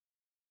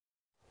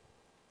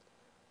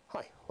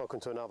Welcome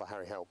to another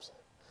Harry Helps.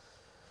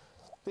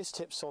 This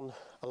tip's on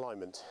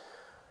alignment.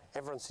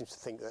 Everyone seems to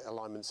think that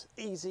alignment's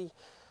easy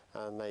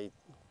and they've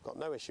got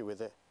no issue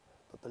with it,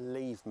 but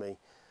believe me,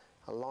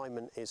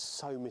 alignment is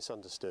so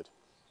misunderstood.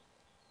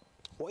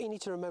 What you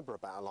need to remember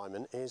about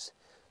alignment is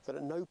that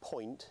at no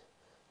point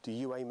do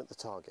you aim at the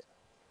target.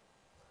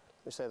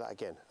 Let me say that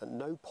again. At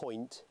no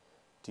point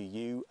do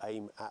you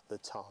aim at the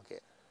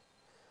target,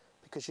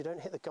 because you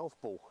don't hit the golf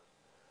ball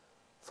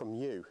from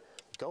you.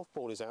 The golf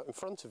ball is out in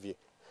front of you,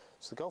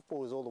 so the golf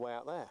ball is all the way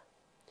out there.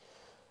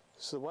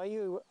 So the way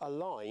you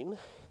align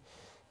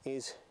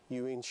is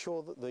you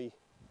ensure that the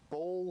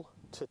ball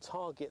to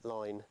target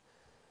line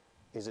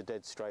is a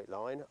dead straight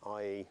line,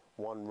 i.e.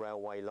 one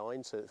railway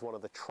line, so it's one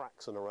of the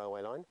tracks on a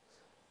railway line,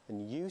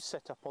 and you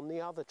set up on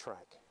the other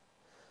track.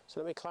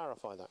 So let me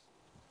clarify that.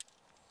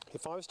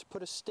 If I was to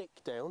put a stick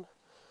down,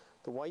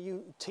 the way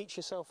you teach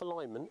yourself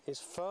alignment is,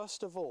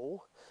 first of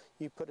all,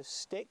 you put a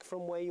stick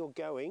from where you're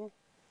going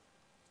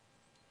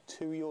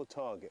to your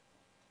target.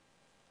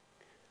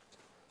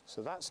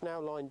 So that's now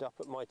lined up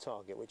at my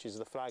target, which is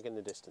the flag in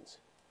the distance.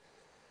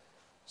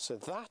 So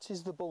that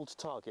is the ball to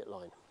target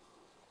line.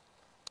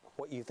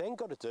 What you've then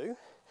got to do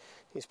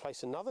is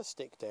place another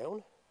stick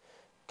down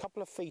a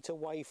couple of feet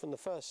away from the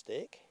first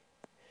stick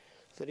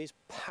that is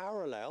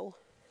parallel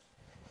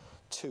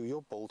to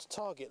your ball to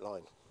target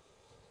line.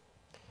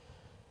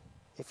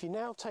 If you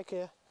now take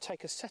a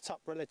setup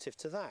relative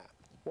to that,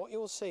 what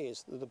you'll see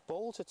is that the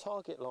ball to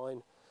target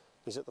line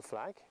is at the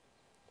flag.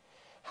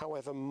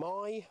 However,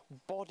 my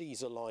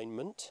body's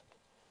alignment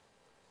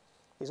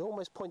is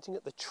almost pointing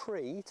at the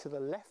tree to the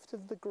left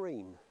of the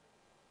green.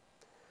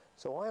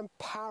 So I am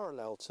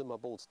parallel to my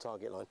ball to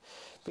target line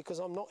because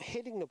I'm not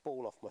hitting the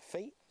ball off my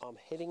feet, I'm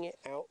hitting it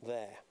out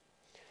there.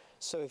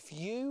 So if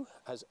you,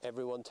 as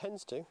everyone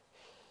tends to,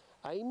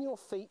 aim your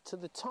feet to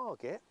the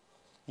target,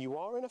 you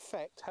are in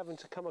effect having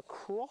to come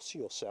across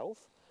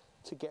yourself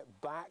to get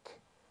back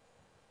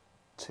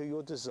to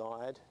your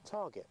desired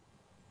target.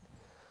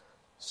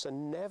 So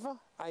never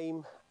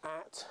aim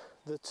at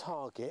the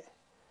target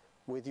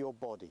with your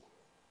body.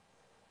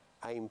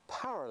 Aim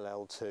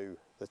parallel to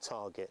the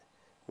target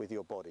with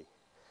your body.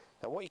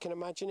 Now what you can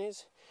imagine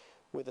is,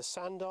 with a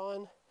sand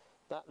iron,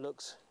 that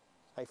looks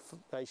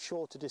a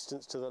shorter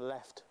distance to the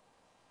left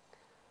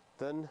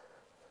than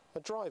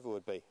a driver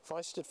would be. If I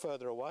stood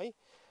further away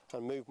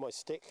and moved my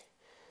stick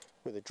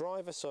with a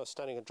driver, so I was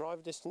standing a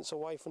driver distance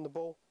away from the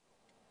ball,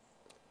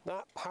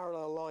 that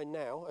parallel line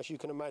now, as you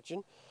can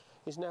imagine,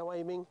 is now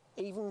aiming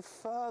even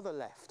further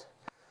left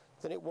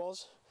than it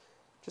was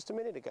just a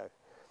minute ago.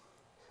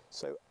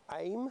 So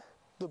aim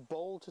the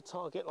ball to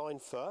target line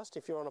first.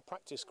 If you're on a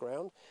practice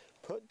ground,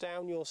 put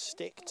down your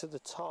stick to the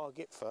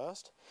target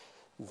first,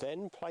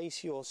 then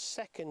place your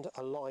second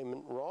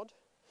alignment rod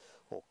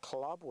or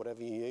club,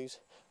 whatever you use,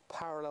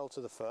 parallel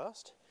to the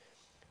first.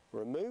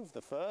 Remove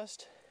the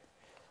first,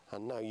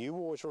 and now you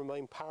always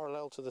remain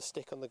parallel to the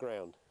stick on the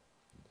ground.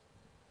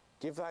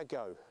 Give that a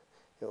go.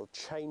 It'll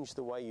change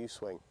the way you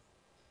swing.